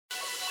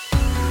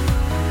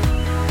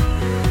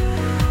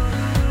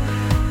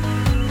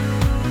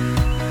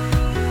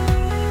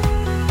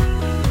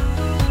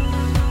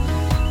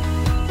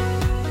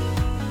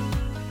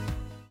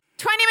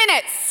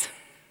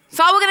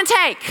all we're going to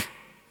take.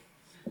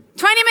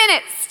 20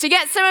 minutes to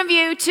get some of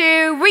you to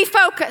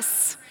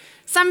refocus.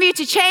 Some of you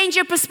to change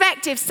your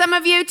perspective. Some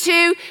of you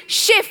to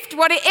shift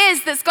what it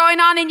is that's going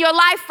on in your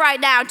life right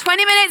now.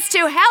 20 minutes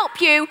to help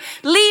you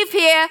leave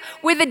here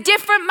with a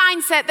different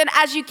mindset than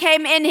as you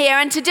came in here.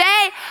 And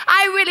today,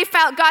 I really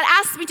felt God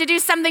asked me to do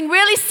something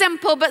really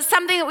simple, but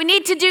something that we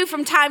need to do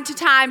from time to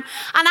time.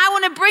 And I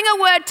want to bring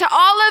a word to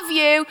all of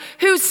you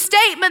whose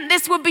statement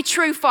this would be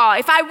true for.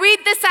 If I read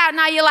this out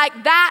now, you're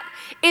like, that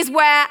is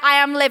where I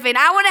am living.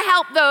 I want to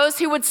help those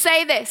who would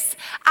say this.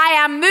 I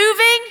am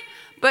moving,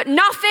 but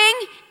nothing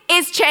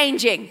is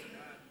changing.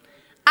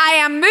 I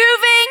am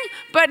moving,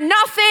 but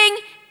nothing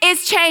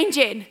is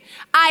changing.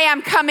 I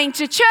am coming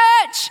to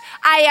church.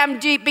 I am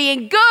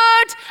being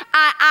good.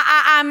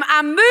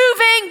 I'm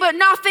moving, but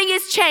nothing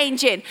is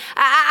changing.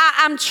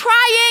 I'm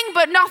trying,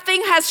 but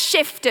nothing has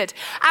shifted.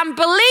 I'm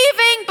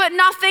believing, but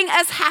nothing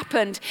has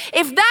happened.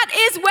 If that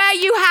is where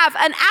you have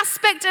an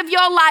aspect of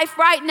your life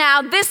right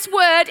now, this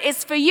word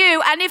is for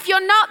you. And if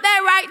you're not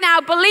there right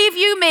now, believe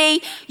you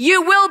me,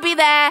 you will be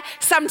there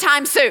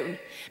sometime soon.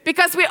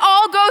 Because we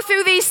all go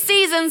through these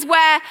seasons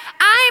where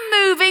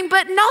I'm moving,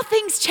 but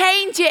nothing's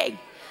changing.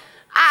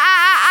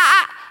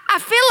 I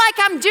feel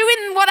like I'm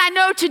doing what I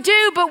know to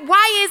do, but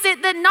why is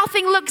it that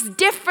nothing looks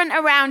different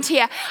around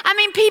here? I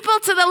mean, people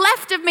to the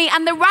left of me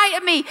and the right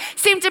of me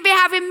seem to be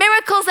having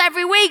miracles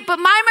every week, but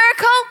my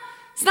miracle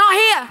is not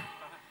here.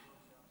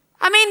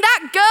 I mean,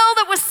 that girl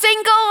that was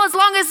single as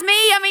long as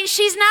me, I mean,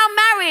 she's now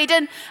married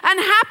and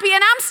happy,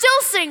 and I'm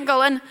still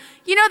single. And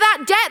you know,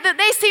 that debt that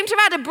they seem to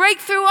have had a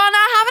breakthrough on,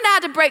 I haven't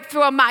had a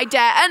breakthrough on my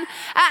debt. And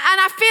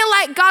I feel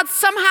like God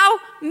somehow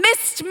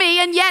missed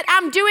me, and yet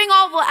I'm doing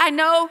all that I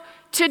know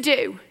to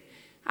do.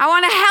 I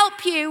want to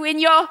help you in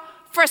your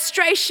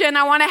frustration.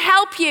 I want to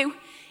help you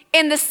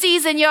in the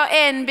season you're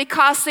in,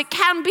 because it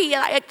can be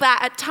like that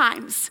at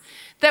times,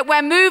 that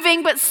we're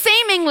moving, but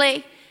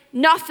seemingly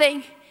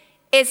nothing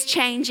is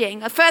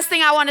changing. The first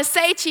thing I want to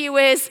say to you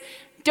is,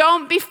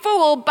 don't be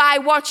fooled by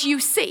what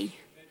you see.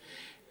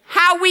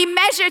 How we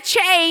measure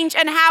change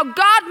and how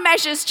God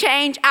measures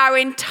change are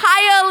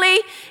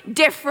entirely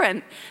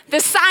different. The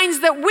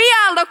signs that we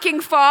are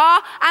looking for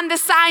and the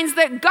signs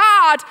that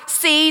God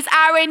sees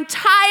are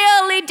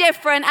entirely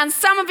different. And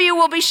some of you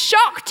will be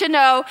shocked to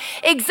know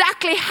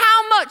exactly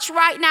how much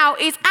right now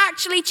is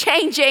actually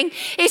changing.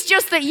 It's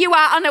just that you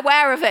are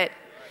unaware of it.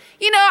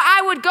 You know,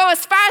 I would go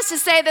as far as to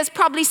say there's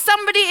probably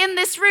somebody in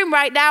this room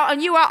right now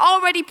and you are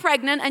already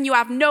pregnant and you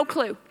have no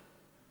clue.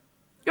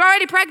 You're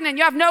already pregnant,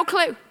 you have no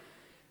clue.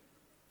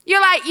 You're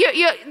like,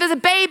 there's a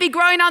baby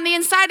growing on the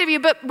inside of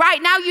you, but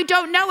right now you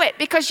don't know it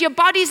because your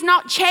body's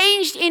not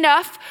changed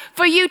enough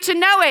for you to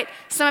know it.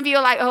 Some of you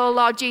are like, oh,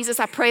 Lord Jesus,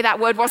 I pray that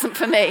word wasn't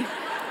for me.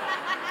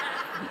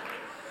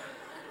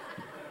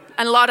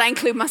 And Lord, I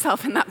include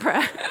myself in that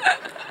prayer.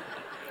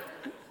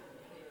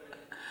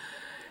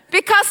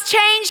 Because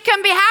change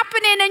can be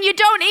happening and you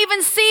don't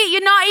even see it,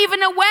 you're not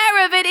even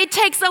aware of it. It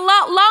takes a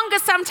lot longer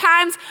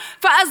sometimes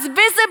for us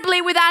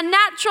visibly with our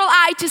natural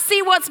eye to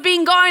see what's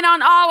been going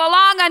on all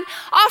along. And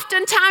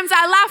oftentimes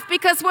I laugh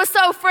because we're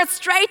so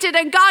frustrated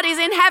and God is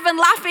in heaven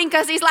laughing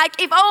because he's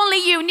like, if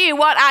only you knew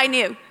what I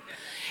knew.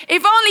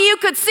 If only you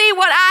could see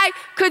what I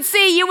could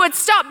see, you would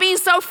stop being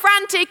so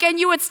frantic and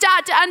you would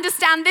start to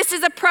understand this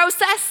is a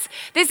process.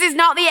 This is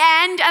not the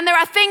end. And there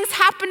are things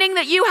happening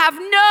that you have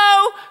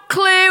no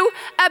clue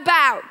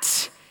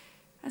about.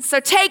 And so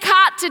take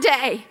heart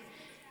today,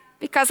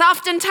 because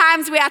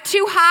oftentimes we are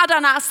too hard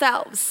on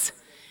ourselves.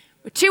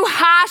 We're too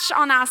harsh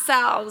on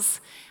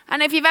ourselves.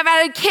 And if you've ever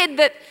had a kid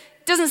that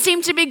doesn't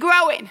seem to be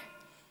growing,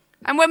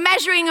 and we're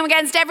measuring them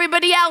against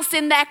everybody else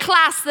in their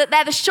class, that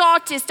they're the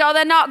shortest or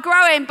they're not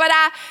growing. But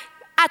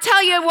I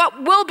tell you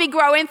what will be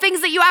growing,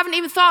 things that you haven't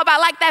even thought about,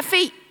 like their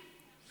feet.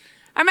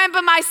 I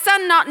remember my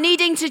son not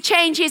needing to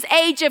change his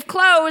age of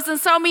clothes, and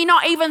so me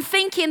not even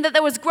thinking that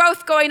there was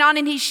growth going on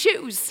in his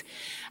shoes.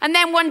 And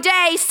then one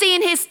day,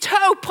 seeing his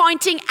toe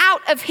pointing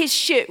out of his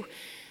shoe,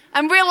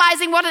 and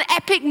realizing what an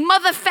epic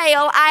mother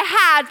fail I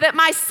had, that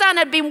my son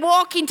had been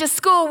walking to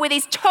school with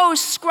his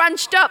toes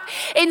scrunched up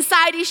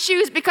inside his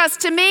shoes, because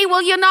to me,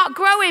 well, you're not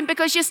growing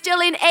because you're still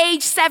in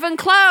age 7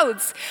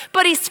 clothes.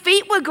 But his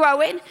feet were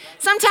growing.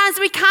 Sometimes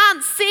we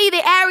can't see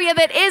the area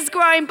that is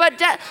growing, but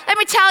let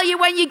me tell you,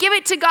 when you give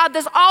it to God,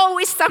 there's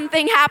always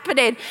something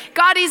happening.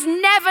 God is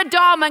never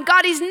dormant.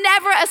 God is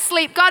never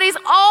asleep. God is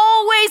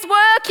always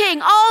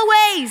working,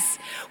 always.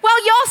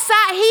 Well, you're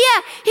sat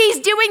here, he's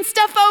doing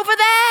stuff over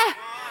there.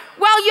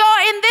 While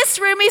you're in this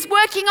room, he's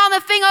working on the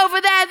thing over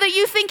there that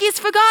you think he's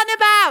forgotten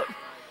about.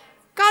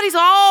 God is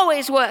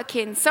always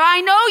working. So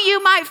I know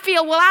you might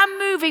feel, well, I'm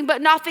moving,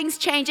 but nothing's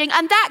changing.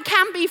 And that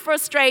can be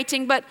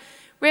frustrating. But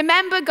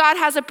remember, God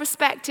has a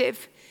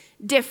perspective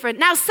different.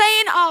 Now,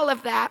 saying all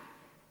of that,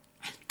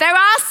 there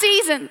are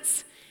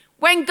seasons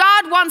when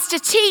God wants to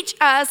teach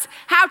us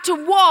how to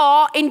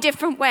war in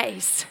different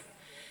ways.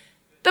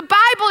 The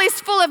Bible is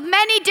full of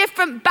many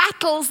different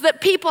battles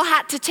that people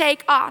had to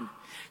take on.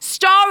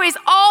 Stories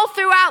all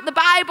throughout the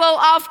Bible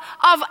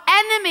of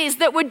enemies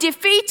that were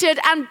defeated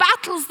and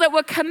battles that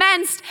were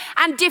commenced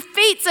and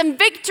defeats and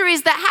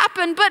victories that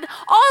happened, but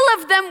all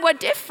of them were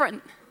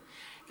different.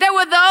 There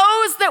were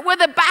those that were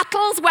the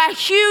battles where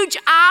huge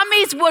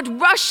armies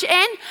would rush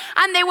in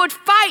and they would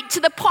fight to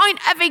the point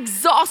of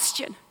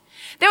exhaustion.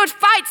 They would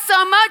fight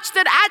so much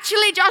that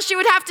actually Joshua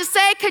would have to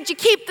say, could you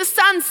keep the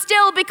sun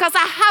still because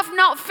I have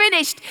not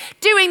finished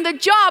doing the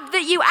job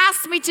that you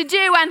asked me to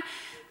do? And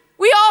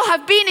we all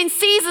have been in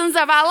seasons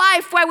of our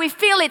life where we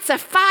feel it's a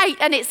fight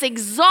and it's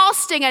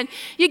exhausting, and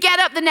you get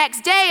up the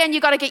next day and you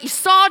got to get your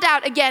sword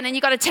out again and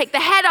you got to take the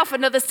head off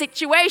another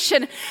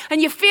situation,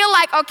 and you feel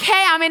like,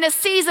 okay, I'm in a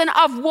season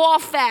of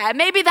warfare.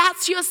 Maybe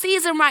that's your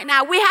season right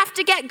now. We have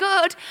to get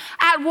good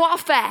at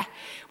warfare.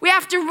 We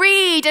have to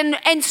read and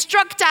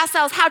instruct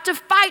ourselves how to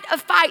fight a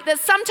fight that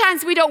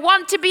sometimes we don't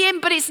want to be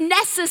in, but it's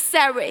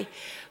necessary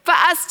for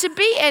us to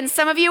be in.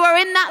 Some of you are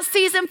in that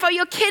season for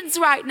your kids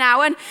right now,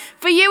 and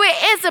for you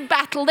it is a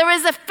battle. There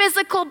is a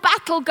physical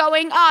battle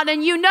going on,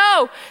 and you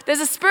know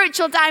there's a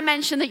spiritual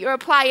dimension that you're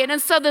applying,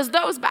 and so there's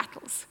those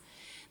battles.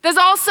 There's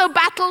also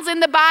battles in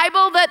the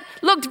Bible that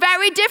looked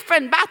very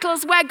different,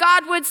 battles where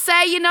God would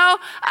say, you know,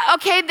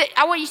 okay,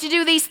 I want you to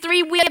do these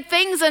 3 weird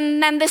things,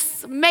 and then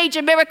this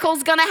major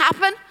miracle's going to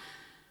happen.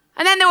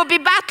 And then there would be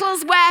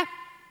battles where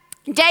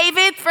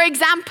David, for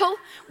example,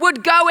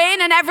 would go in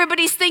and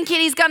everybody's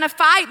thinking he's going to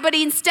fight, but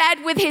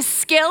instead with his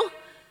skill,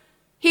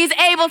 he's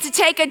able to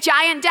take a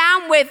giant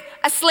down with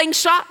a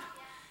slingshot.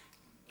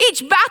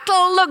 Each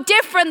battle looked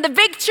different. The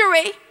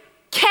victory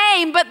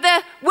came, but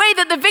the way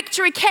that the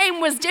victory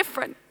came was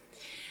different.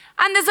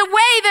 And there's a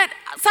way that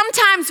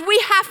sometimes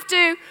we have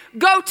to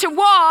go to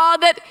war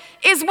that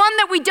is one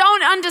that we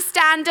don't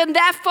understand, and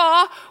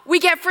therefore we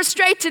get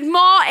frustrated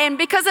more in,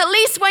 because at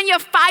least when you're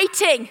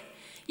fighting,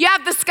 you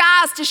have the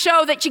scars to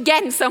show that you're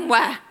getting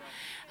somewhere.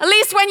 At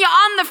least when you're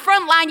on the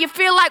front line, you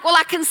feel like, well,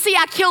 I can see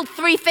I killed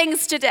 3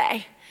 things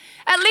today.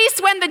 At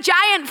least when the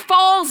giant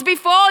falls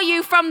before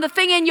you from the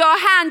thing in your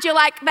hand, you're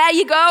like, there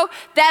you go,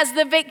 there's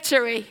the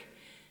victory.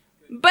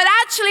 But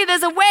actually,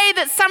 there's a way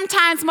that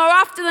sometimes, more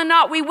often than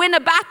not, we win a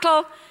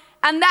battle,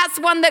 and that's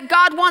one that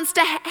God wants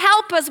to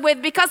help us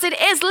with, because it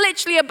is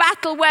literally a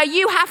battle where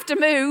you have to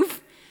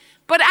move,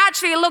 but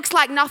actually it looks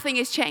like nothing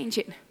is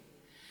changing.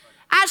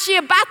 Actually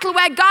a battle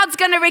where God's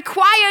going to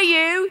require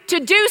you to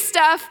do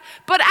stuff,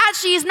 but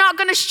actually he's not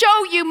going to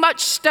show you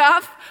much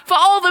stuff for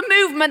all the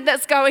movement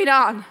that's going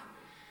on. And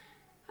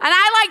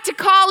I like to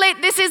call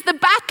it, this is the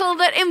battle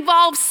that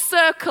involves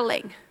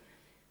circling.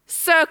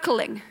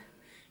 Circling.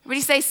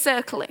 Everybody say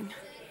circling.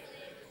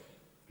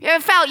 You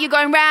ever felt you're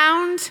going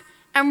round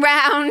and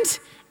round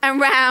and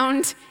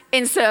round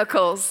in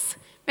circles?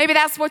 Maybe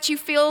that's what you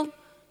feel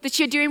that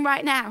you're doing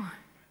right now.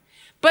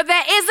 But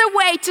there is a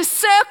way to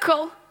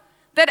circle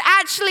that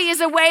actually is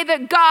a way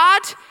that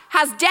God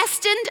has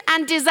destined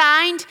and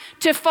designed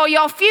for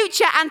your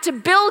future and to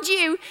build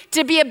you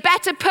to be a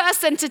better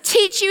person, to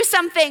teach you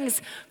some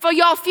things for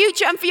your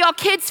future and for your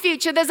kids'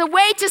 future. There's a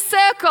way to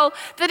circle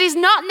that is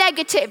not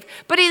negative,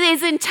 but it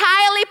is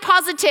entirely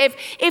positive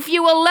if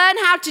you will learn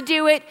how to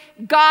do it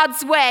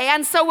God's way.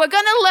 And so we're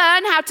going to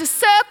learn how to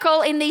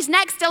circle in these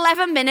next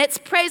 11 minutes,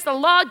 praise the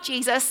Lord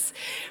Jesus,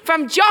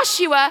 from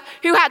Joshua,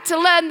 who had to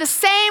learn the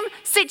same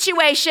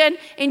situation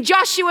in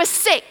Joshua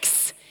 6.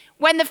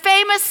 When the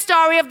famous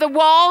story of the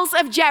walls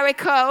of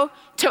Jericho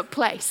took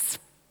place.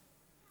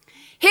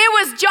 Here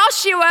was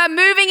Joshua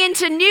moving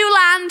into new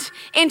land,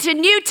 into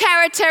new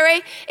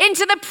territory,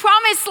 into the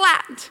promised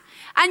land.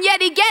 And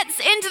yet he gets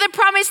into the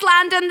promised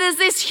land and there's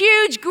this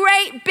huge,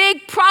 great,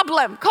 big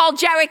problem called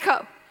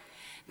Jericho.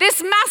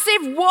 This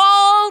massive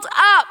walled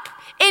up,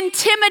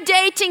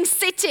 intimidating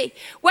city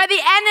where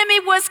the enemy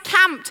was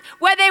camped,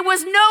 where there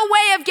was no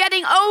way of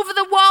getting over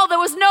the wall, there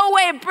was no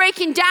way of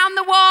breaking down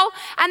the wall,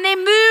 and they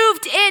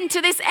moved into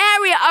this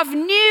area of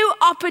new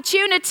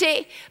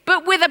opportunity,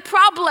 but with a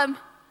problem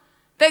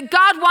that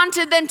God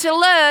wanted them to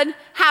learn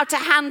how to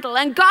handle.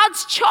 And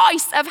God's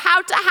choice of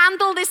how to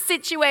handle this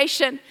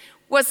situation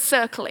was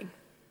circling.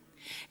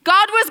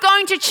 God was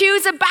going to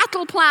choose a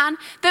battle plan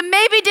that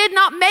maybe did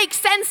not make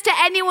sense to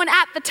anyone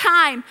at the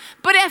time.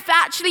 But if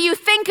actually you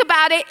think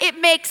about it, it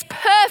makes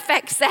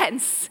perfect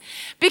sense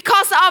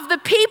because of the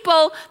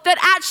people that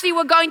actually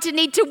were going to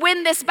need to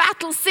win this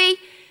battle. See,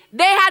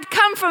 they had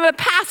come from a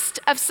past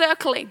of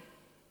circling.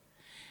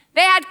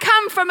 They had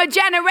come from a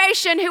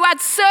generation who had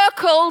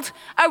circled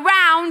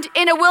around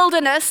in a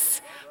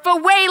wilderness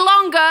for way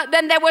longer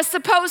than they were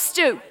supposed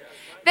to.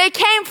 They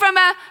came from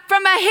a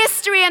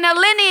history and a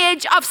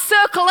lineage of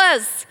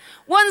circlers,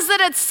 ones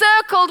that had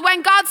circled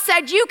when God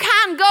said, you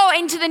can go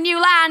into the new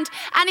land.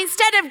 And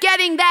instead of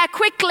getting there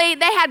quickly,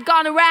 they had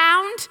gone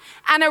around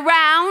and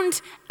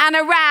around and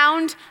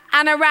around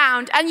and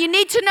around. And you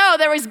need to know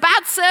there is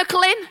bad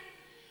circling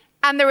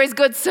and there is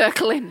good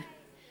circling.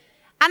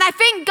 And I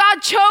think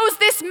God chose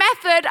this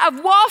method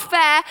of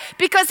warfare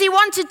because he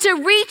wanted to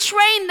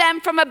retrain them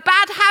from a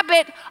bad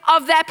habit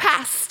of their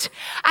past.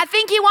 I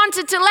think he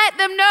wanted to let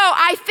them know,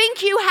 I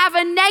think you have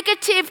a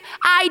negative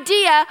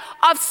idea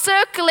of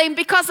circling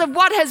because of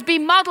what has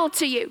been modeled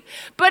to you.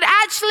 But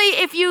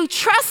actually, if you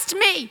trust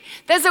me,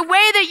 there's a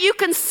way that you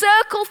can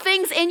circle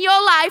things in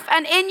your life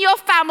and in your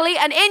family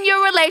and in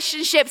your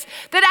relationships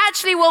that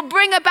actually will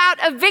bring about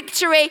a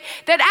victory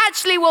that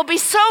actually will be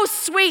so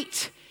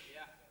sweet.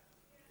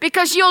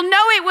 Because you'll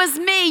know it was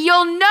me.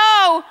 You'll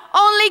know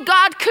only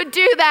God could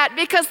do that,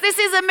 because this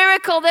is a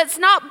miracle that's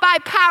not by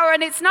power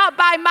and it's not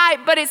by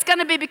might, but it's going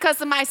to be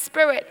because of my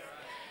Spirit.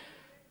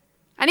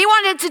 And he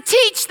wanted to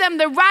teach them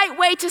the right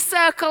way to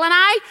circle. And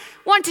I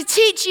want to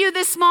teach you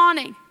this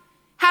morning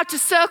how to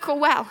circle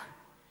well.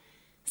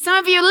 Some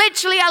of you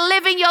literally are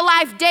living your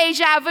life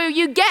deja vu.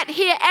 You get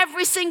here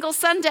every single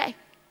Sunday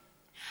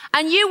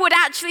and you would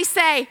actually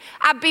say,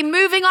 I've been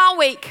moving all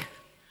week,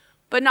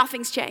 but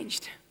nothing's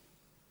changed.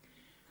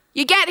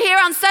 You get here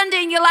on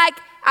Sunday and you're like,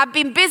 I've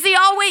been busy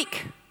all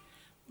week,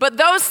 but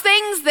those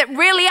things that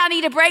really I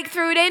need a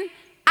breakthrough in,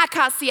 I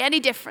can't see any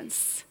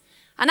difference.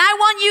 And I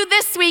want you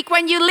this week,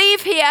 when you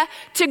leave here,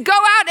 to go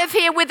out of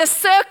here with a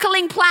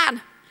circling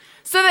plan,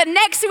 so that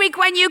next week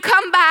when you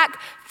come back,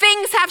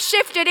 things have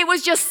shifted. It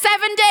was just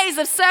 7 days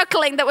of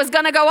circling that was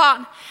going to go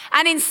on.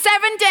 And in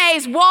 7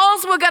 days,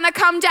 walls were going to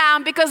come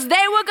down because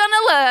they were going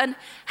to learn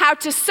how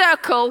to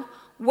circle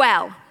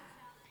well.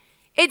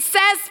 It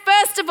says,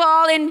 first of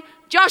all, in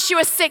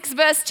Joshua 6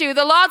 verse 2,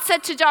 the Lord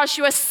said to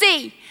Joshua,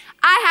 see,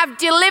 I have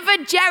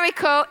delivered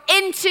Jericho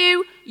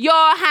into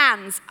your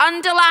hands.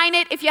 Underline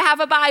it if you have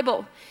a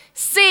Bible.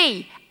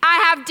 See, I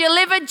have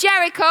delivered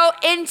Jericho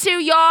into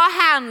your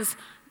hands.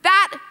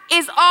 That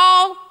is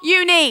all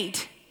you need.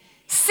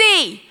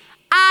 See,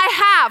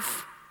 I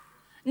have.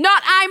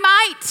 Not I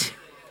might.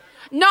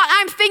 Not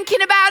I'm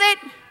thinking about it.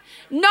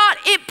 Not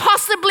it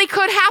possibly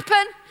could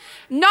happen.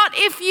 Not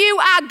if you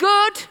are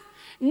good.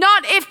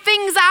 Not if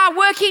things are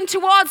working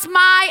towards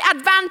my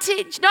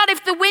advantage. Not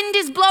if the wind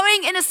is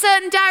blowing in a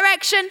certain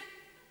direction.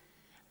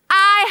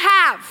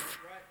 I have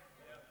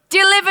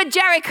delivered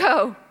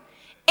Jericho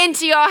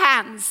into your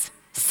hands.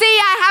 See,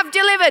 I have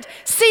delivered.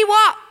 See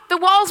what? The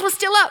walls were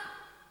still up.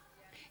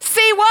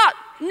 See what?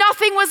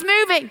 Nothing was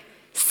moving.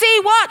 See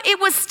what? It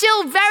was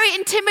still very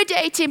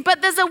intimidating,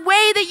 but there's a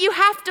way that you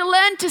have to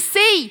learn to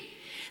see.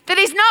 That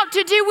is not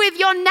to do with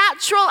your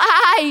natural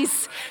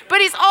eyes,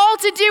 but it's all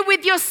to do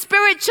with your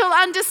spiritual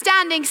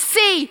understanding.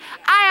 See,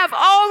 I have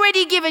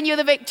already given you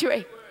the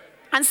victory.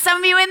 And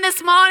some of you in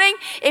this morning,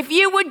 if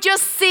you would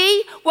just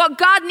see what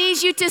God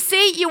needs you to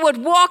see, you would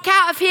walk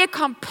out of here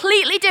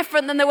completely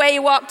different than the way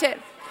you walked in.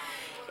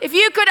 If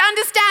you could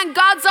understand,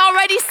 God's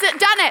already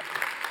done it.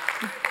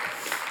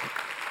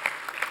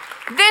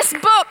 This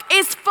book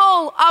is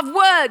full of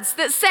words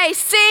that say,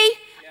 see,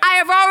 I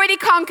have already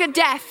conquered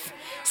death.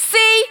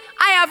 See,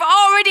 I have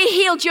already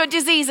healed your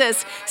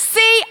diseases.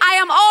 See, I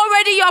am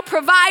already your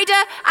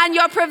provider and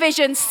your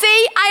provision.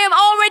 See, I am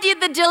already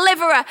the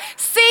deliverer.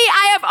 See,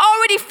 I have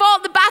already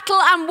fought the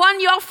battle and won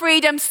your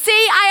freedom.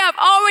 See, I have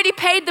already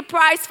paid the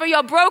price for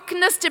your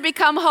brokenness to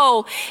become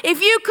whole.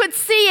 If you could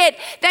see it,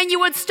 then you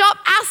would stop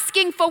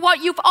asking for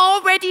what you've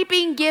already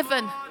been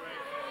given.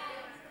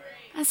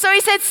 And so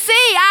he said, see,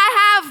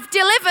 I have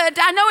delivered.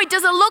 I know it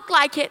doesn't look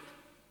like it.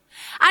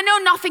 I know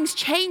nothing's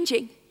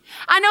changing.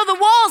 I know the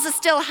walls are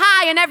still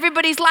high and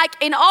everybody's like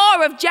in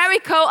awe of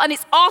Jericho and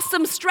its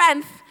awesome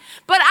strength,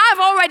 but I've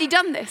already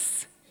done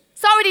this.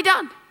 It's already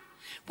done.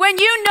 When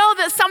you know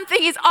that something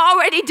is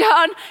already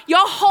done,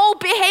 your whole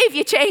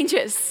behavior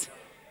changes.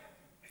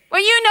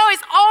 When you know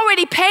it's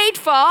already paid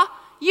for,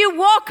 you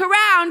walk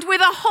around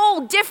with a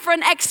whole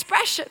different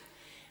expression.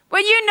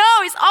 When you know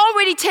it's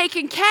already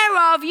taken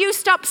care of, you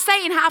stop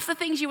saying half the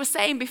things you were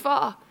saying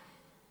before.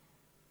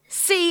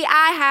 See,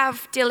 I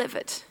have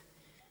delivered.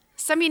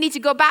 Some of you need to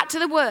go back to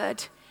the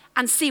word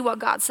and see what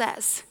God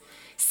says.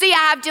 See,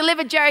 I have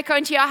delivered Jericho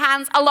into your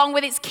hands along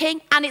with its king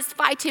and its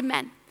fighting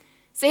men.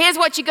 So here's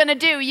what you're going to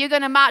do. You're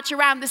going to march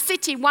around the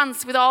city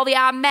once with all the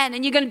armed men,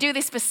 and you're going to do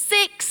this for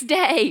 6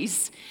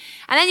 days.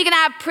 And then you're going to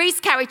have priests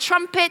carry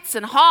trumpets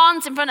and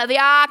horns in front of the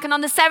ark. And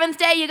on the 7th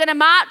day, you're going to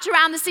march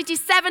around the city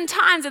 7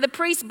 times with the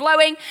priests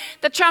blowing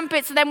the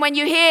trumpets. And then when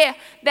you hear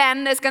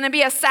them, there's going to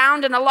be a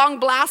sound and a long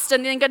blast.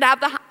 And you're going to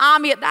have the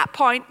army at that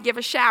point give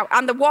a shout.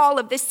 And the wall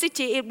of this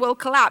city, it will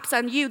collapse.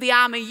 And you, the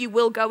army, you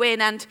will go in.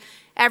 And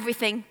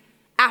everything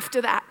after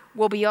that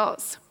will be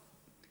yours.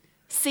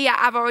 See,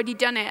 I've already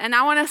done it. And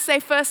I want to say,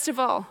 first of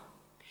all,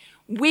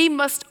 we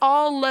must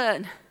all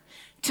learn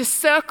to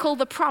circle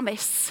the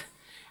promise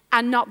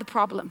and not the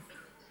problem.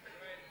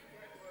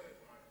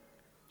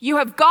 You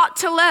have got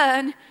to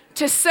learn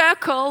to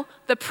circle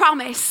the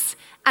promise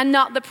and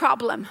not the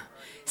problem.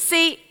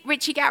 See,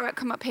 Richie Garrett,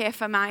 come up here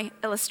for my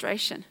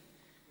illustration.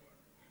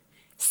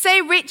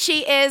 Say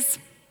Richie is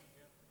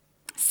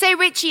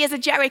a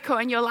Jericho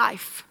in your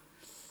life.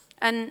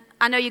 And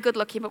I know you're good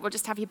looking, but we'll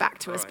just have you back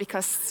to us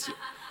because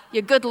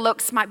your good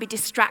looks might be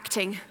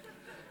distracting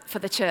for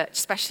the church,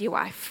 especially your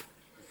wife.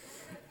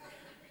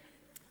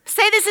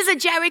 Say this is a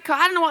Jericho.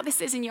 I don't know what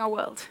this is in your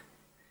world.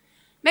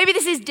 Maybe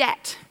this is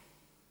debt.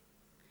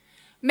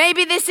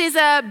 Maybe this is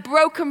a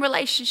broken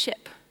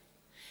relationship.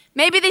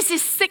 Maybe this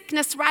is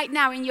sickness right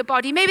now in your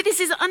body. Maybe this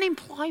is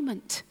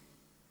unemployment.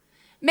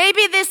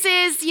 Maybe this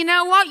is, you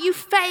know what, you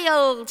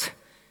failed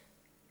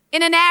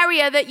in an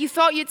area that you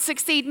thought you'd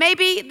succeed.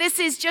 Maybe this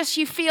is just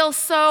you feel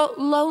so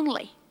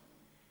lonely.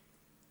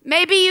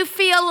 Maybe you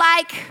feel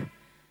like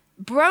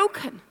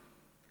broken,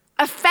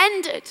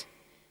 offended.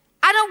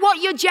 I don't know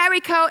what your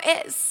Jericho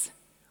is.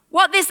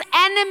 What this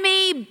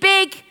enemy,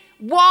 big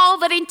wall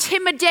that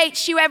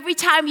intimidates you every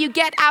time you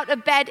get out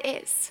of bed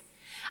is.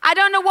 I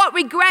don't know what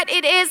regret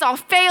it is, or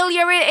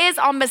failure it is,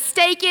 or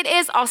mistake it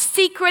is, or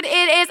secret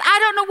it is. I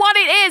don't know what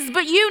it is,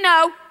 but you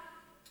know.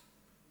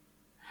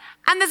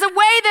 And there's a way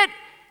that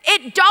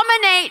it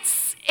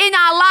dominates in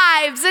our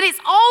lives, and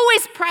it's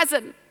always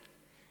present.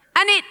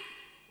 And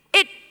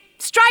it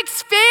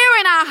strikes fear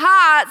in our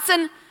hearts.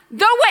 And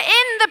though we're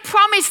in the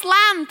promised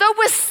land, though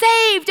we're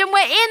saved, and we're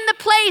in the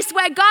place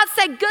where God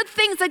said good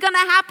things are going to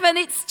happen,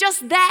 it's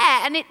just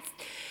there. And it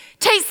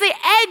takes the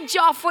edge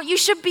off what you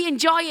should be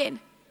enjoying.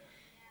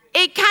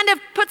 It kind of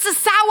puts a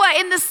sour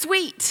in the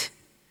sweet.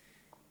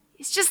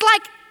 It's just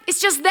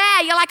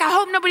there. You're like, I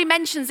hope nobody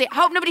mentions it. I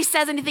hope nobody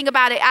says anything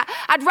about it.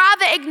 I'd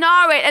rather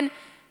ignore it. And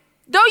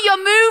though you're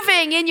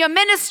moving in your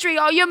ministry,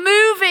 or you're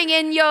moving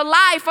in your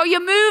life, or you're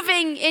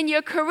moving in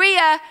your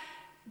career,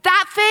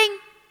 that thing,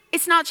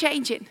 it's not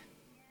changing.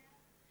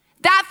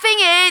 That thing,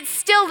 it's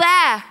still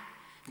there.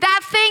 That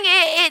thing,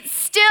 it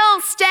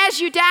still stares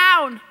you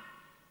down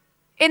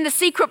in the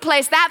secret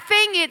place. That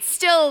thing, it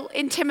still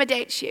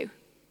intimidates you.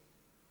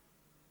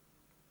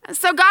 And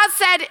so God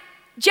said,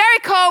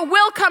 Jericho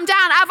will come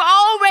down. I've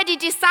already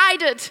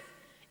decided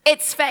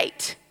its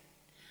fate.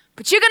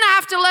 But you're going to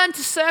have to learn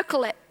to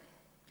circle it.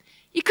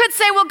 You could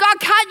say, well, God,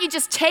 can't you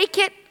just take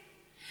it?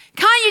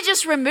 Can't you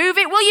just remove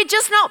it? Will you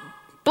just not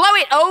blow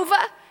it over?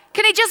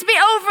 Can it just be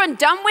over and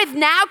done with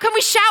now? Can we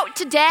shout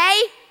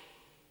today?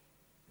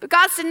 But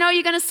God said, no,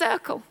 you're going to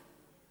circle.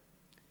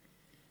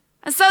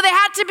 And so they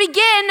had to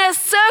begin a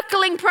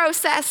circling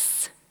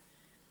process.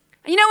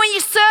 And you know, when you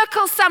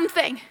circle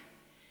something,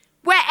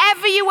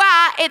 wherever you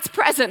are, it's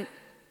present.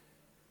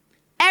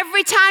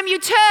 Every time you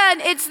turn,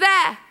 it's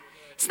there.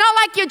 It's not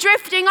like you're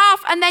drifting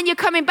off and then you're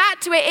coming back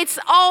to it. It's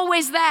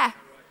always there.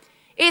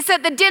 It's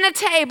at the dinner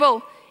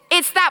table.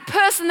 It's that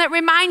person that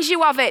reminds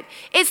you of it.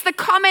 It's the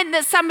comment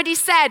that somebody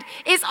said.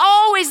 It's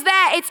always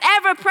there. It's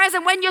ever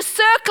present. When you're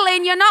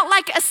circling, you're not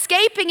like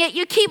escaping it.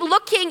 You keep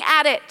looking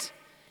at it.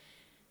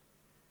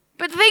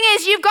 But the thing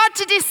is, you've got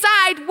to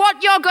decide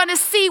what you're going to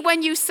see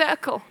when you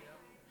circle.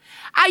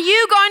 Are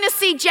you going to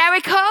see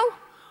Jericho,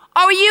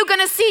 or are you going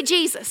to see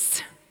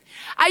Jesus?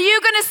 Are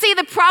you going to see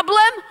the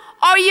problem,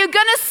 or are you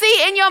going to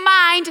see in your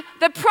mind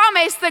the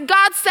promise that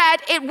God said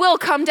it will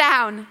come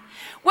down?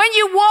 When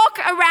you walk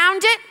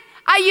around it,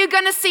 are you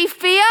going to see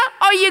fear,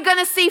 or are you going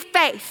to see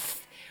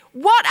faith?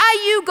 What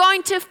are you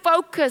going to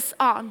focus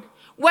on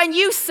when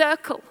you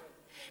circle?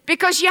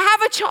 Because you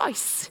have a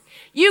choice.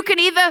 You can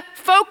either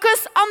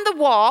focus on the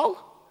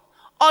wall,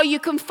 or you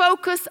can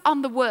focus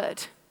on the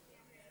word.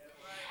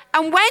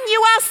 And when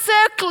you are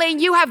circling,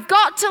 you have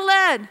got to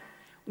learn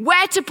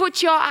where to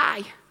put your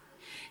eye.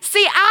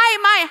 See, I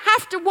might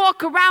have to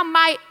walk around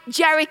my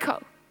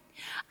Jericho.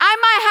 I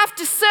might have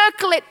to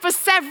circle it for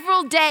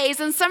several days,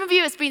 and some of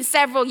you it's been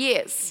several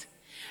years.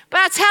 But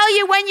I tell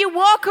you, when you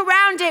walk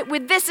around it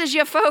with this as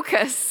your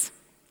focus,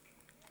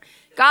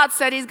 God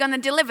said he's going to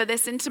deliver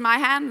this into my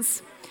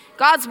hands.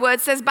 God's word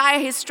says, by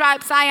his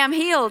stripes I am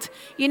healed.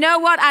 You know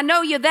what? I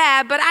know you're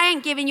there, but I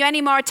ain't giving you any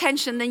more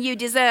attention than you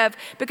deserve,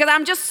 because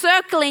I'm just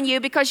circling you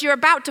because you're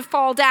about to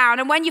fall down.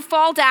 And when you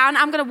fall down,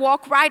 I'm going to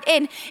walk right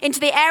into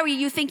the area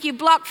you think you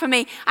blocked for me.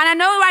 And I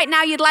know right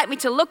now you'd like me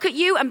to look at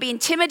you and be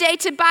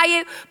intimidated by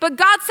you, but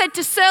God said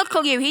to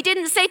circle you. He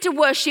didn't say to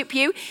worship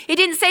you. He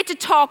didn't say to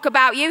talk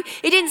about you.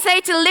 He didn't say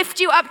to lift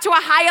you up to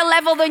a higher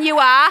level than you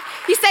are.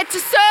 He said to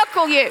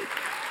circle you.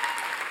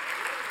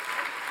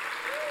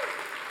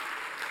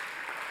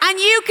 And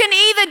you can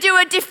either do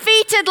a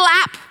defeated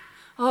lap.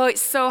 Oh,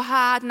 it's so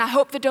hard, and I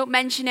hope they don't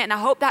mention it, and I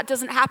hope that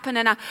doesn't happen,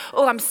 and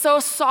I'm so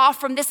sore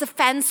from this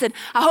offense, and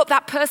I hope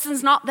that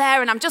person's not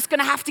there, and I'm just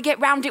going to have to get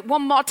round it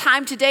one more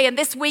time today, and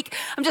this week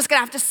I'm just going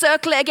to have to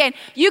circle it again.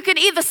 You can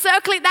either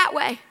circle it that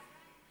way,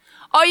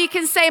 or you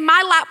can say,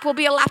 my lap will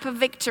be a lap of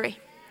victory.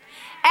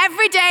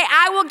 Every day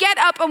I will get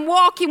up and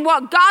walk in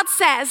what God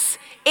says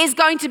is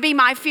going to be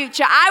my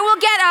future. I will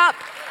get up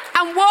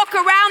and walk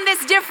around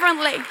this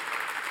differently.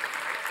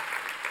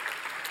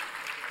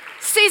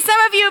 See, some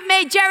of you have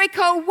made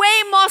Jericho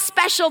way more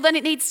special than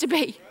it needs to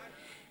be.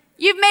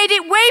 You've made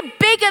it way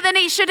bigger than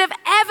it should have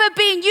ever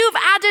been. You've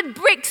added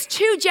bricks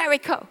to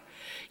Jericho.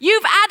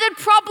 You've added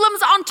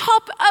problems on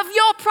top of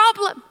your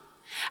problem.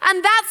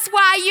 And that's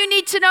why you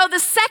need to know the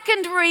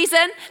second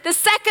reason, the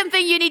second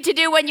thing you need to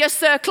do when you're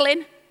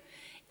circling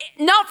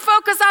Not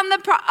focus on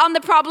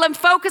the problem,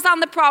 focus on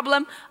the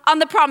problem, on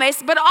the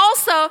promise. But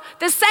also,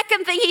 the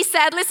second thing he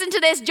said, listen to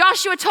this,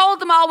 Joshua told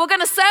them all, we're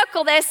going to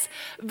circle this,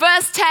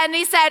 verse 10,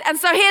 he said, and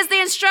so here's the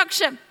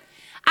instruction.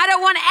 I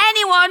don't want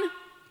anyone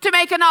to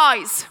make a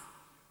noise.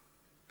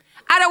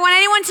 I don't want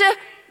anyone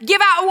to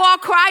give out a war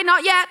cry,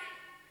 not yet.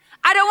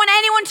 I don't want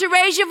anyone to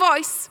raise your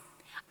voice.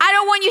 I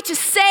don't want you to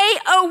say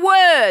a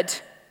word,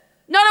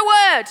 not a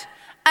word,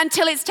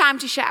 until it's time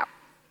to shout.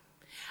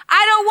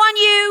 I don't want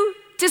you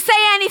to say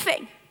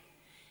anything.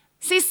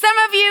 See, some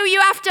of you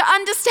have to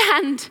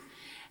understand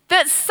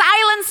that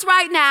silence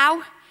right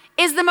now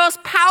is the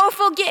most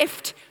powerful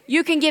gift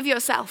you can give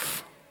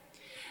yourself.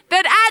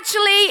 That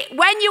actually,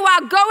 when you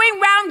are going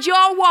round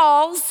your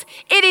walls,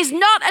 it is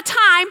not a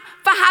time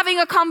for having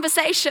a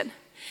conversation.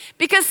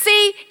 Because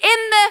see,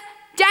 in the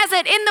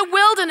desert, in the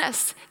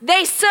wilderness,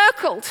 they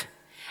circled,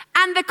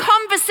 and the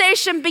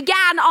conversation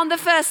began on the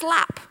first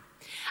lap.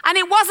 And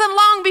it wasn't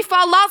long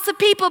before lots of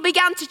people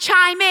began to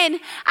chime in,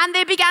 and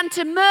they began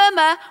to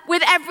murmur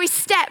with every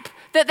step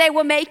that they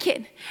were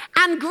making,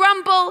 and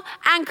grumble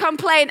and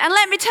complain. And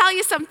let me tell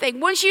you something,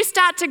 once you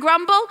start to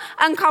grumble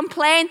and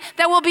complain,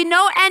 there will be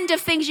no end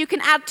of things you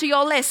can add to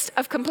your list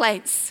of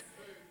complaints.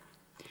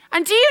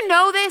 And do you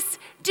know this?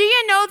 Do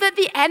you know that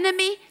the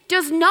enemy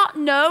does not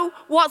know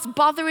what's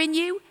bothering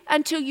you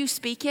until you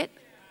speak it?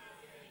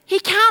 He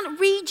can't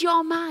read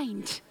your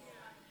mind.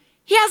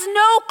 He has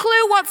no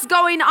clue what's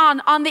going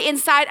on the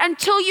inside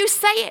until you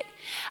say it.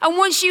 And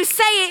once you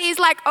say it, he's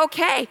like,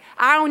 okay,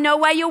 I don't know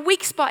where your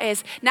weak spot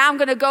is. Now I'm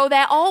going to go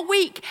there all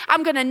week.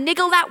 I'm going to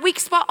niggle that weak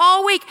spot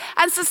all week.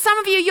 And so some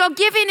of you, you're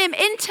giving him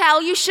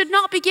intel you should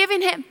not be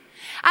giving him.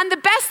 And the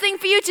best thing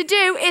for you to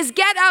do is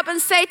get up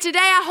and say, today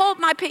I hold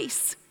my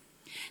peace.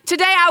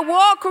 Today I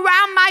walk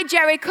around my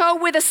Jericho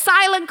with a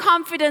silent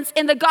confidence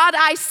in the God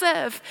I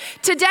serve.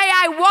 Today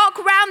I walk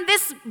around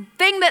this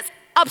thing that's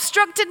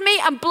obstructed me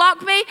and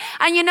blocked me,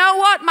 and you know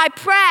what? My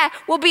prayer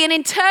will be an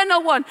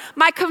internal one.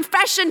 My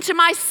confession to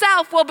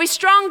myself will be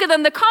stronger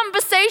than the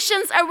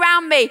conversations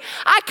around me.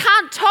 I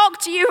can't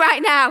talk to you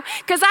right now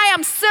because I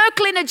am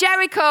circling a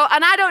Jericho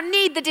and I don't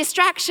need the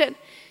distraction.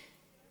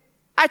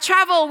 I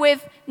travel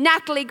with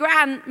Natalie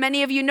Grant,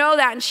 many of you know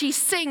that, and she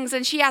sings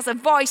and she has a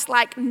voice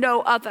like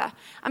no other.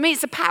 I mean,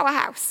 it's a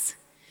powerhouse.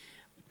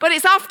 But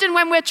it's often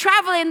when we're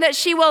traveling that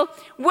she will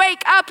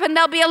wake up and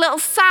there'll be a little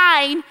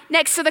sign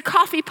next to the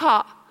coffee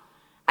pot.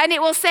 And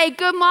it will say,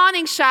 good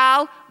morning,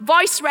 Charles,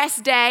 voice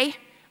rest day.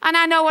 And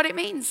I know what it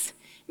means.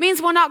 It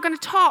means we're not going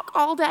to talk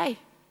all day.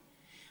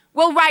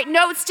 We'll write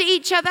notes to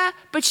each other,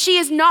 but she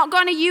is not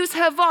going to use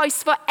her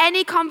voice for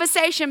any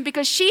conversation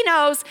because she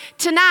knows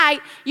tonight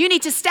you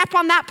need to step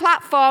on that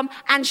platform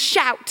and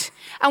shout.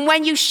 And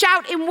when you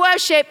shout in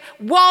worship,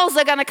 walls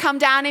are going to come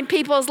down in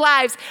people's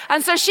lives.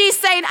 And so she's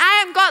saying, I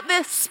haven't got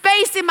the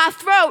space in my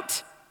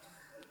throat.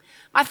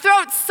 My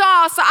throat's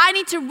sore, so I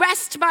need to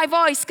rest my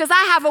voice because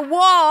I have a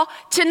war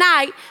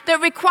tonight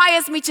that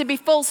requires me to be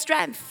full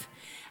strength.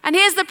 And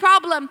here's the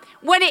problem.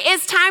 When it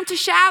is time to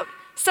shout,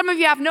 some of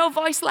you have no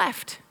voice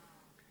left.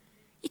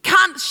 You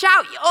can't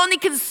shout, you only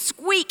can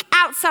squeak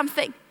out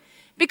something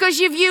because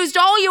you've used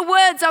all your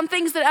words on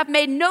things that have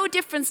made no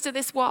difference to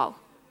this wall.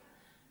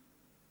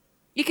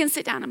 You can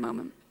sit down a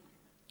moment.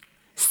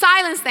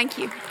 Silence, thank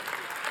you. You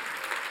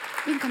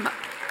can come up.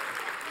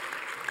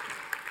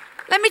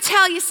 Let me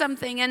tell you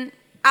something, and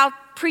I'll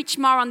preach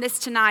more on this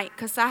tonight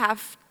because I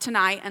have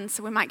tonight, and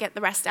so we might get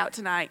the rest out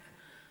tonight.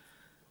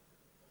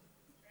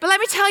 But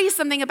let me tell you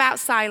something about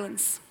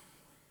silence.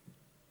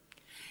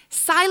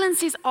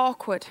 Silence is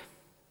awkward.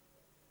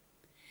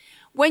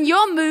 When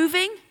you're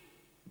moving,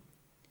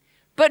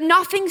 but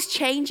nothing's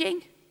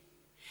changing,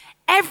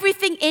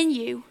 everything in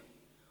you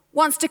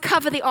wants to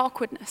cover the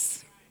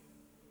awkwardness.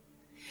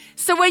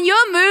 So when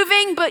you're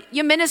moving, but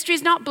your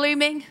ministry's not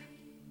blooming,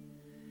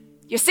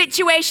 your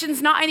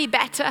situation's not any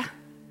better,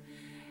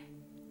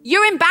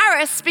 you're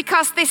embarrassed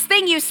because this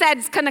thing you said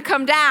is going to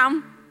come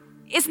down,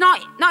 it's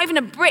not even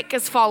a brick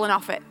has fallen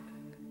off it.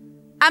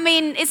 I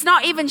mean, it's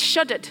not even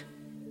shuddered.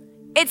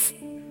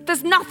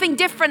 There's nothing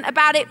different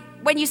about it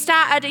when you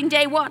started in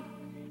day 1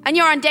 and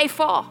you're on day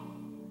 4.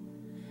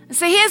 And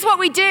so here's what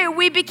we do.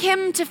 We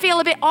begin to feel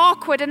a bit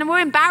awkward and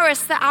we're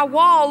embarrassed that our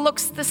wall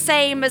looks the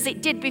same as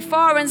it did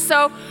before. And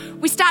so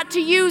we start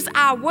to use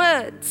our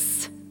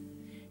words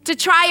to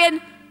try and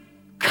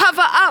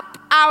cover up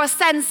our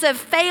sense of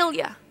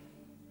failure.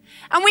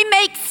 And we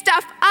make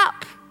stuff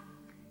up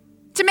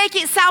to make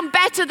it sound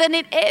better than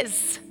it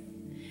is.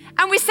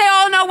 And we say,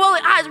 oh no,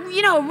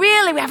 well,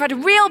 really, we have had a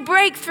real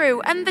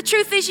breakthrough. And the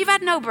truth is, you've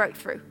had no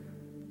breakthrough.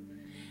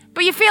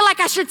 But you feel like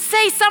I should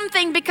say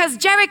something because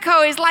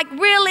Jericho is like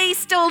really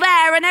still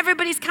there and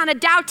everybody's kind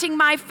of doubting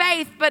my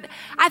faith. But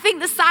I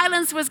think the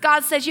silence was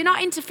God says, you're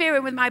not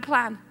interfering with my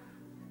plan.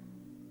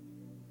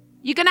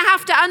 You're going to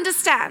have to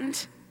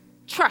understand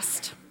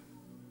trust.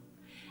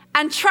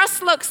 And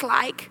trust looks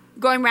like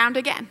going round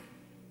again.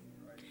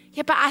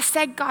 Yeah, but I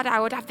said, God, I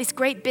would have this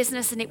great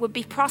business and it would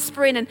be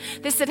prospering and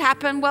this would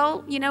happen.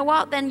 Well, you know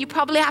what? Then you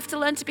probably have to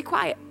learn to be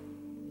quiet.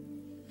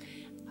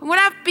 And what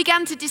I've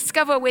begun to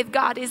discover with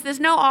God is there's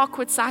no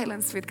awkward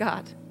silence with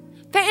God.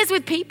 There is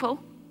with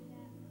people.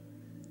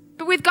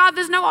 But with God,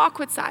 there's no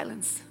awkward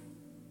silence.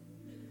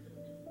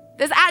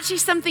 There's actually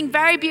something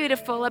very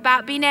beautiful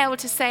about being able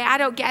to say, I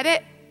don't get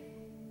it.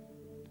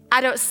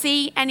 I don't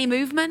see any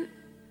movement,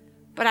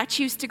 but I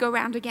choose to go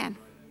round again.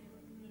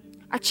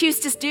 I choose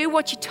to do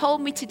what you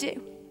told me to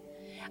do.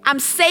 I'm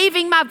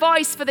saving my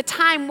voice for the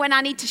time when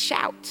I need to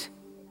shout.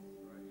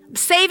 I'm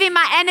saving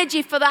my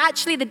energy for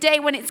the day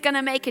when it's going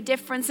to make a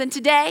difference. And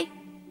today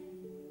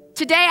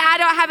I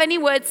don't have any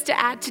words to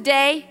add.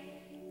 Today,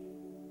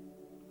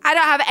 I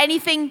don't have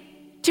anything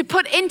to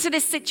put into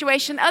this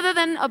situation other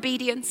than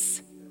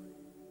obedience.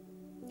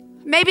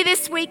 Maybe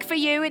this week for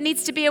you, it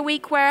needs to be a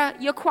week where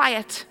you're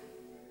quiet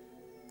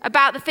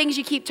about the things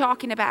you keep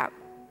talking about.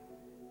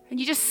 And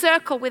you just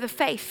circle with a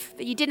faith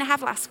that you didn't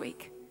have last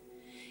week.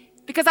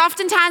 Because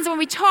oftentimes when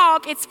we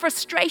talk, it's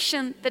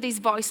frustration that is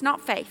voiced,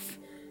 not faith.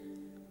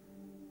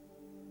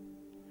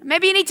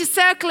 Maybe you need to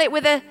circle it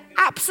with an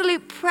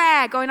absolute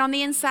prayer going on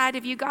the inside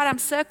of you. God, I'm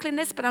circling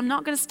this, but I'm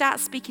not going to start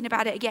speaking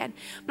about it again.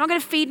 I'm not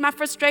going to feed my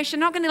frustration.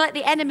 I'm not going to let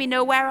the enemy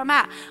know where I'm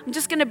at. I'm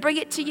just going to bring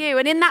it to you.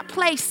 And in that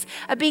place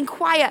of being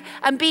quiet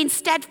and being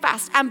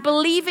steadfast and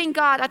believing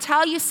God, I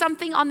tell you,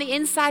 something on the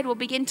inside will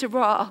begin to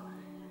roar.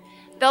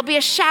 There'll be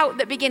a shout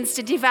that begins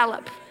to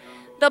develop.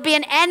 There'll be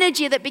an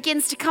energy that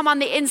begins to come on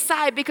the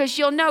inside, because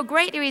you'll know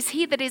greater is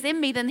he that is in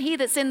me than he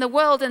that's in the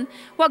world. And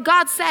what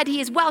God said, he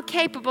is well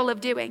capable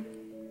of doing.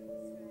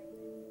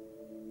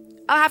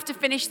 I'll have to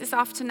finish this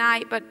off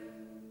tonight, but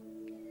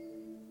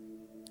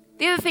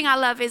the other thing I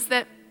love is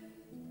that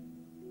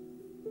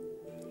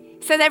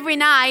it says every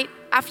night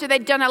after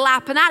they'd done a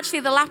lap, and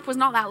actually the lap was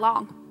not that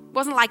long. It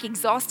wasn't like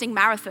exhausting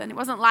marathon. It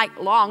wasn't like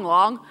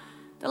long.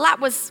 The lap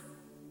was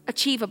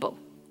achievable.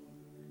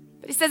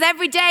 But it says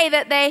every day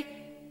that they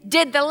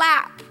did the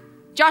lap,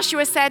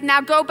 Joshua said,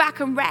 now go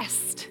back and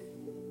rest.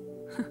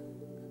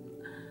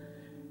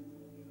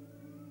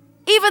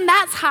 Even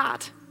that's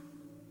hard.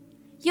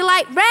 You're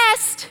like,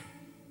 rest?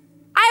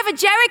 I have a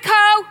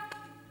Jericho.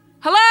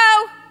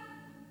 Hello?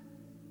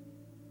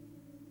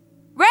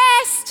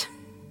 Rest?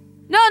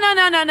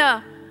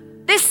 No.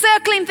 This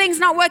circling thing's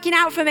not working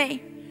out for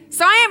me.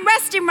 So I ain't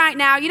resting right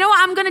now. You know what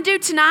I'm going to do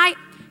tonight?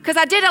 Because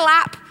I did a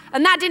lap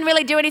and that didn't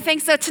really do anything.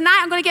 So tonight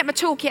I'm going to get my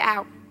toolkit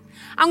out.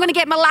 I'm going to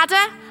get my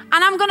ladder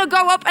and I'm going to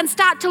go up and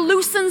start to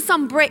loosen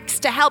some bricks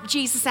to help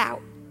Jesus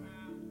out.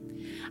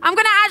 I'm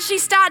going to actually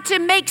start to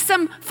make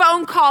some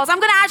phone calls.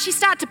 I'm going to actually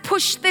start to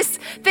push this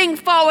thing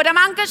forward. I'm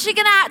actually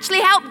going to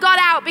actually help God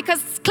out,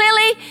 because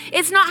clearly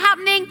it's not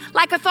happening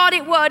like I thought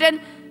it would. And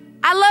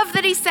I love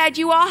that he said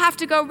you all have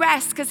to go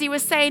rest, because he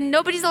was saying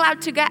nobody's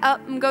allowed to get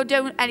up and go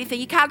do anything.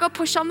 You can't go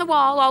push on the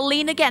wall or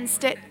lean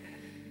against it.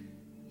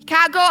 You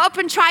can't go up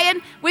and try and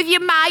with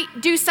your might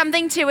do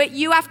something to it.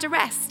 You have to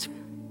rest,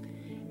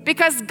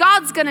 because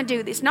God's going to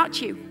do this,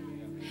 not you.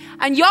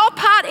 And your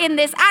part in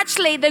this,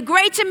 actually, the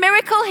greater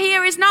miracle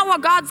here is not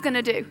what God's going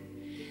to do.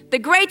 The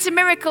greater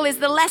miracle is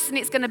the lesson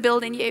it's going to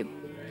build in you.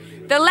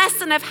 The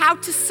lesson of how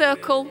to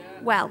circle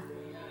well.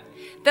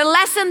 The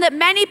lesson that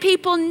many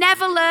people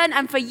never learn,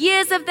 and for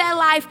years of their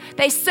life,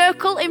 they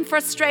circle in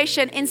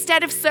frustration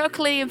instead of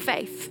circling in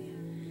faith.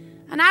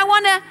 And I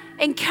want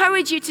to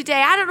encourage you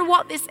today. I don't know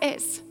what this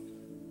is.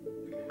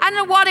 I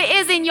don't know what it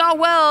is in your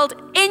world,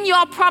 in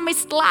your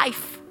promised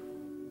life.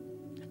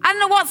 I don't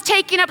know what's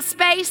taking up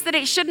space that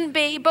it shouldn't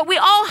be, but we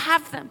all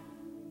have them.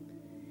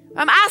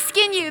 I'm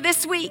asking you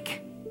this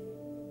week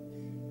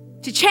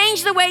to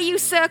change the way you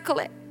circle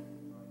it.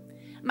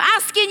 I'm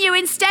asking you,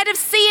 instead of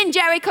seeing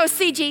Jericho,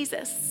 see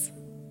Jesus.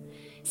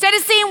 Instead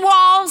of seeing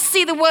walls,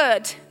 see the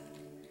word.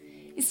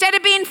 Instead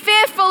of being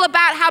fearful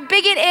about how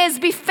big it is,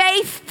 be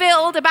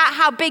faith-filled about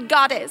how big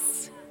God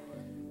is.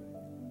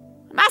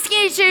 I'm asking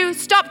you to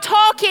stop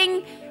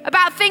talking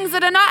about things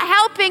that are not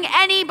helping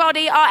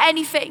anybody or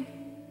anything.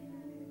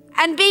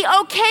 And be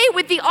okay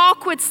with the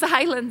awkward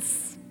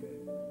silence.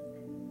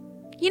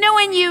 You know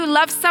when you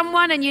love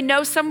someone and you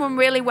know someone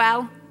really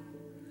well?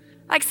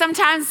 Like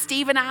sometimes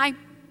Steve and I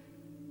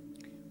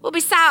will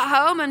be sat at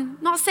home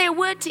and not say a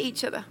word to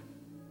each other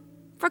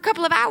for a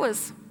couple of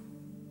hours.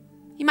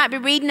 He might be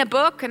reading a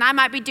book and I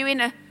might be doing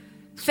a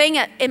thing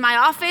in my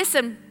office,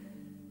 and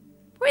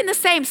we're in the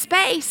same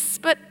space,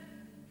 but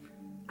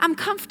I'm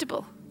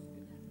comfortable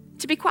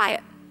to be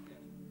quiet.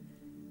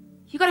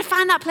 You've got to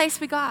find that place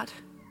with God.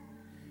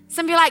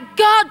 Some of you are like,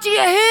 God, do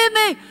you hear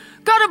me?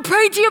 God, I'm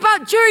praying to you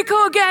about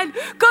Jericho again.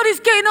 God, is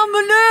getting on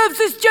my nerves,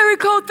 this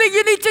Jericho thing.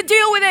 You need to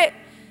deal with it.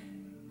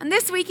 And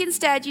this week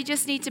instead, you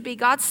just need to be,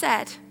 God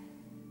said,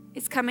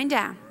 it's coming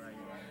down.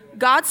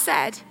 God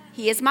said,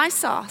 he is my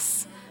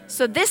source.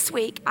 So this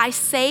week, I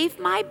save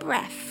my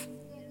breath.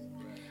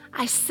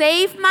 I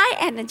save my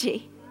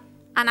energy.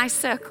 And I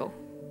circle.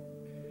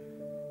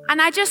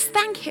 And I just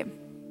thank him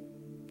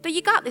that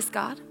you got this,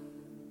 God.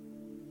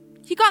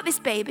 You got this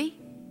baby.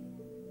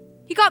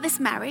 You got this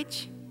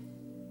marriage.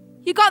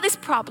 You got this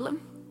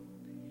problem.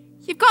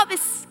 You've got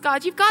this,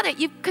 God, you've got it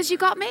because you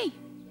got me.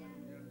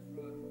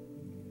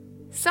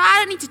 So I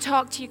don't need to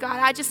talk to you, God.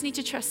 I just need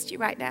to trust you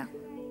right now.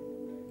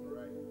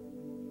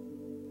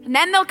 And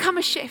then there'll come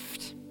a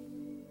shift.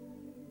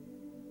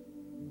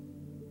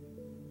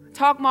 I'll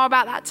talk more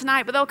about that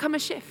tonight, but there'll come a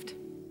shift.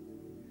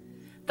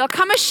 There'll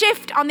come a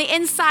shift on the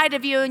inside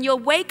of you, and you'll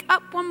wake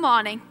up one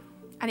morning,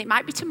 and it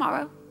might be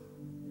tomorrow,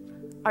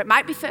 or it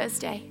might be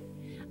Thursday.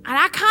 And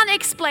I can't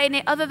explain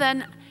it other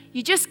than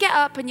you just get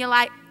up and you're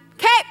like,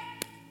 okay,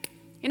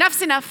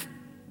 enough's enough.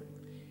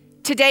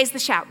 Today's the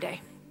shout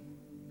day.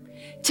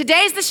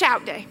 Today's the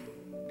shout day.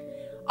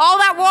 All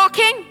that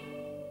walking,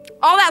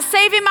 all that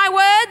saving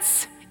my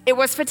words, it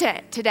was for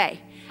today.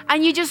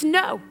 And you just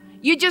know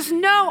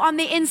on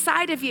the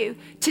inside of you,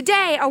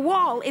 today a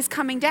wall is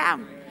coming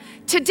down.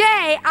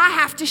 Today I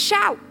have to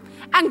shout,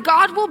 and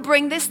God will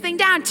bring this thing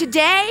down.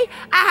 Today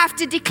I have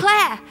to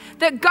declare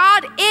that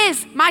God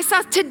is my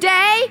source.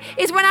 Today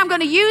is when I'm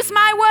going to use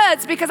my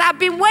words because I've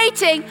been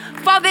waiting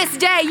for this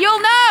day.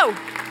 You'll know.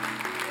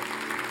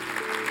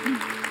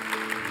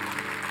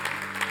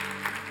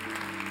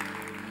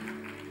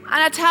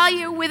 And I tell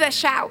you, with a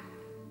shout.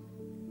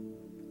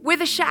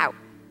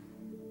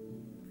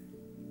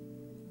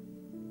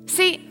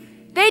 See,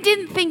 they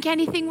didn't think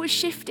anything was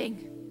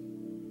shifting.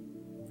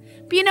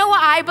 But you know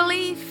what I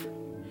believe?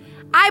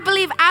 I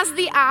believe as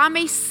the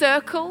army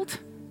circled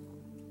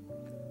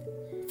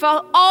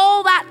for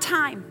all that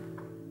time,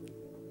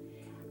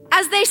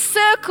 as they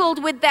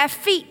circled with their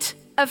feet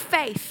of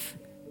faith,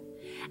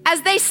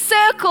 as they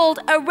circled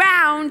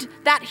around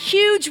that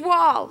huge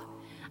wall,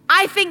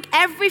 I think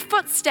every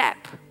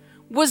footstep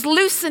was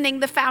loosening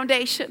the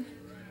foundation.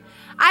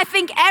 I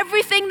think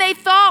everything they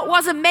thought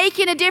wasn't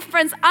making a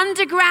difference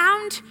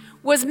underground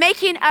was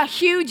making a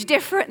huge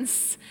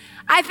difference.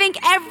 I think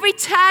every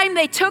time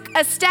they took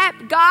a step,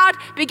 God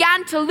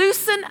began to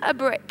loosen a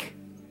brick.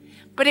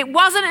 But it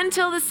wasn't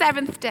until the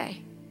seventh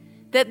day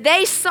that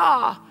they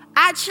saw,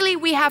 actually,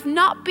 we have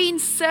not been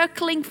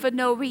circling for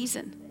no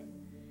reason,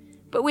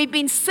 but we've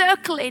been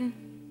circling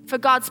for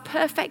God's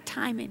perfect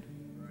timing.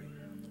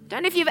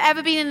 Don't know if you've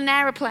ever been in an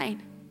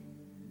airplane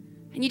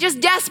and you're just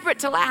desperate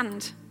to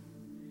land.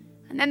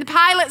 And then the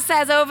pilot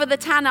says over the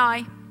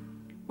tannoy,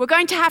 we're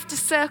going to have to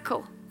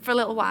circle for a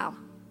little while.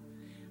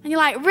 And you're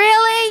like,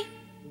 really?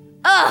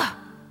 I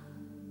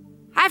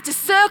have to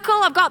circle,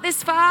 I've got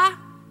this far.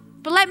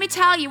 But let me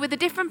tell you, with a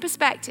different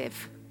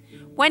perspective,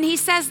 when he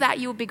says that,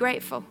 you will be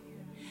grateful.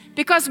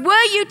 Because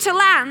were you to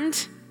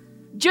land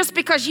just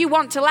because you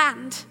want to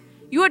land,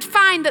 you would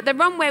find that the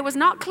runway was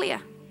not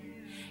clear.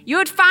 You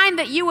would find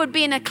that you would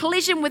be in a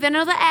collision with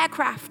another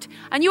aircraft,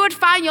 and you would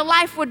find your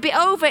life would be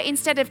over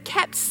instead of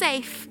kept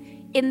safe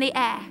in the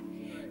air.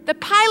 The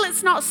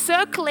pilot's not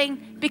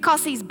circling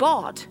because he's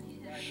bored.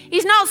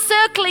 He's not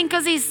circling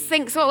because he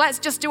thinks, oh, let's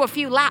just do a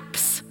few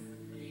laps.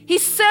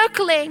 He's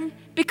circling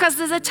because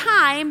there's a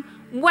time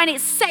when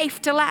it's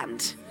safe to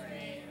land.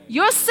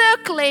 Your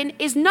circling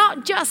is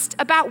not just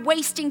about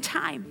wasting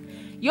time.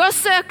 Your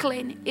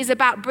circling is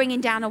about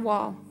bringing down a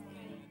wall.